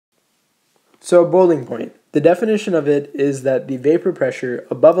So a boiling point. The definition of it is that the vapor pressure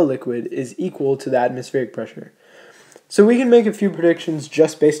above a liquid is equal to the atmospheric pressure. So we can make a few predictions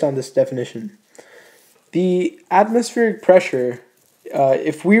just based on this definition. The atmospheric pressure,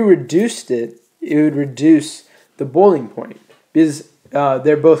 if we reduced it, it would reduce the boiling point because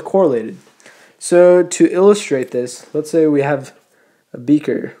they're both correlated. So to illustrate this, let's say we have a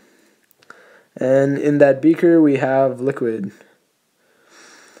beaker, and in that beaker we have liquid.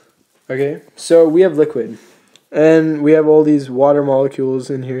 Okay, so we have liquid, and we have all these water molecules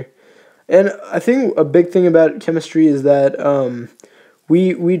in here. And I think a big thing about chemistry is that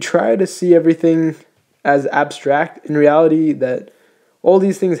we try to see everything as abstract. In reality, that all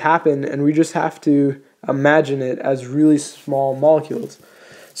these things happen, and we just have to imagine it as really small molecules.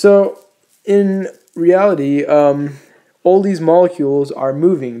 So in reality, all these molecules are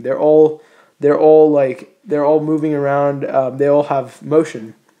moving. They're all moving around. They all have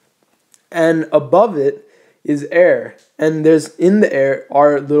motion, and above it is air, and in the air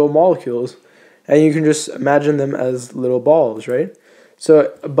are little molecules, and you can just imagine them as little balls, right?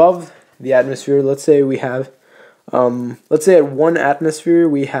 So above the atmosphere, let's say we have, let's say at 1 atmosphere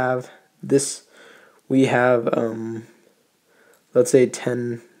we have this, let's say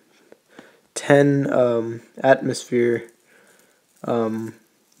 10 atmosphere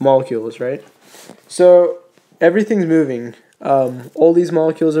molecules, right? So everything's moving. All these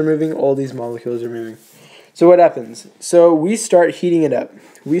molecules are moving. All these molecules are moving. So what happens? So we start heating it up.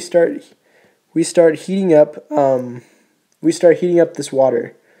 We start heating up. We start heating up this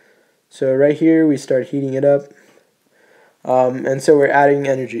water. So right here we start heating it up, and so we're adding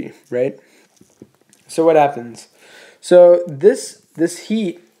energy, right? So what happens? So this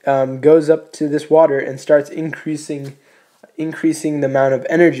heat goes up to this water and starts increasing the amount of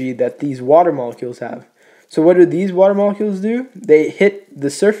energy that these water molecules have. So what do these water molecules do? They hit the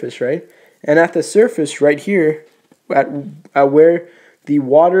surface, right? And at the surface right here, at where the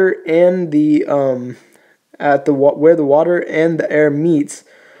water and the where the water and the air meets,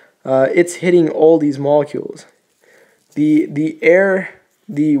 it's hitting all these molecules. The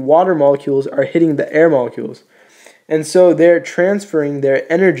water molecules are hitting the air molecules, and so they're transferring their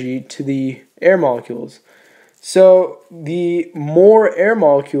energy to the air molecules. So the more air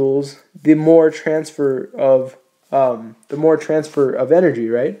molecules, the more transfer of energy,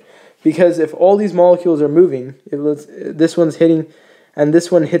 right? Because if all these molecules are moving, if this one's hitting and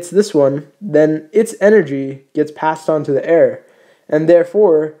this one hits this one, then its energy gets passed on to the air. And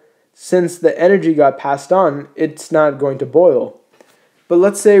therefore, since the energy got passed on, it's not going to boil. But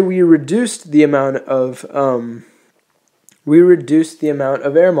let's say we reduced the amount of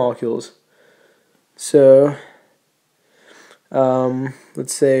air molecules. So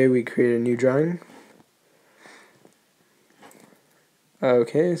let's say we create a new drawing.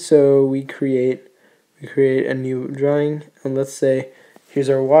 Okay, so we create a new drawing, and let's say here's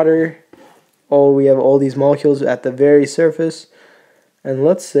our water. We have all these molecules at the very surface, and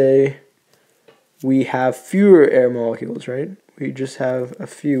let's say we have fewer air molecules, right? We just have a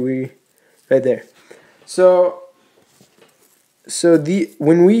few right there. So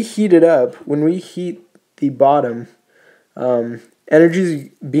when we heat it up, when we heat the bottom, energy is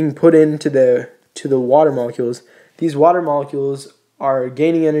being put into the water molecules. These water molecules are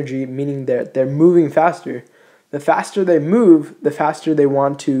gaining energy, meaning that they're moving faster. The faster they move, the faster they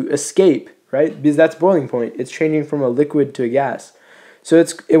want to escape, right? Because that's boiling point. It's changing from a liquid to a gas. So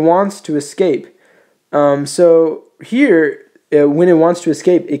it wants to escape. So here, when it wants to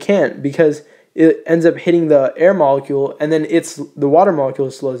escape, it can't, because it ends up hitting the air molecule, and then the water molecule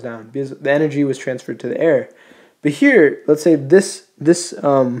slows down because the energy was transferred to the air. But here, let's say this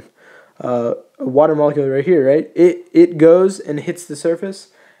water molecule right here, right? It goes and hits the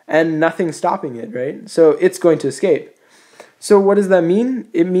surface, and nothing's stopping it, right? So it's going to escape. So what does that mean?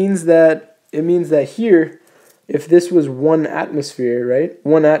 It means that here, if this was 1 atmosphere, right?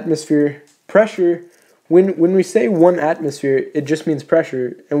 1 atmosphere pressure. When we say 1 atmosphere, it just means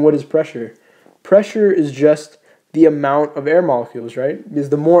pressure. And what is pressure? Pressure is just the amount of air molecules, right? Because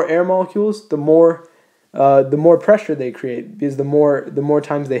the more air molecules, the more pressure they create. Because the more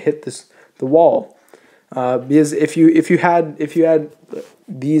times they hit the wall. Because if you had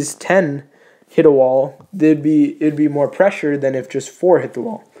these 10 hit a wall, it'd be more pressure than if just 4 hit the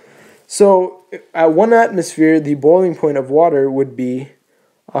wall. So at 1 atmosphere, the boiling point of water would be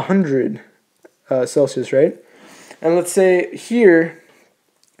 100 Celsius, right? And let's say here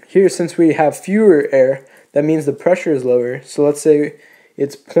since we have fewer air, that means the pressure is lower. So let's say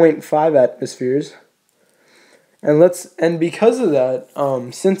it's 0.5 atmospheres. And because of that,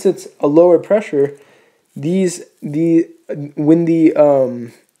 since it's a lower pressure, when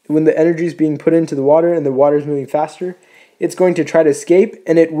energy is being put into the water and the water is moving faster, it's going to try to escape,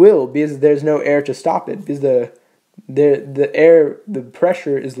 and it will, because there's no air to stop it, because the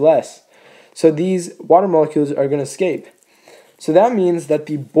pressure is less. So these water molecules are going to escape. So that means that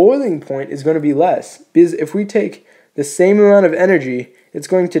the boiling point is going to be less, because if we take the same amount of energy, it's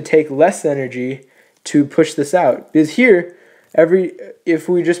going to take less energy to push this out. Because here, if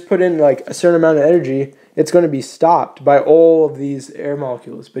we just put in like a certain amount of energy, it's going to be stopped by all of these air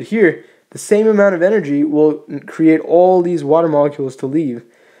molecules. But here, the same amount of energy will create all these water molecules to leave.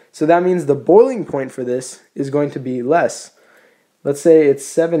 So that means the boiling point for this is going to be less. Let's say it's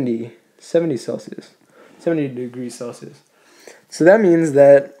 70 Celsius, 70 degrees Celsius. So that means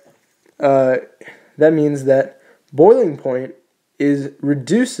that boiling point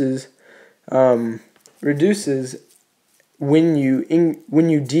reduces when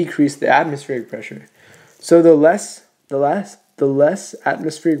you decrease the atmospheric pressure. So the less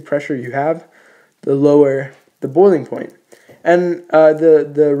atmospheric pressure you have, the lower the boiling point. And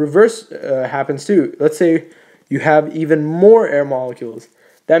the reverse happens too. Let's say you have even more air molecules.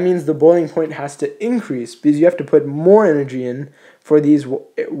 That means the boiling point has to increase, because you have to put more energy in for these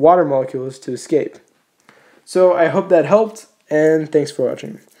water molecules to escape. So I hope that helped, and thanks for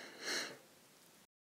watching.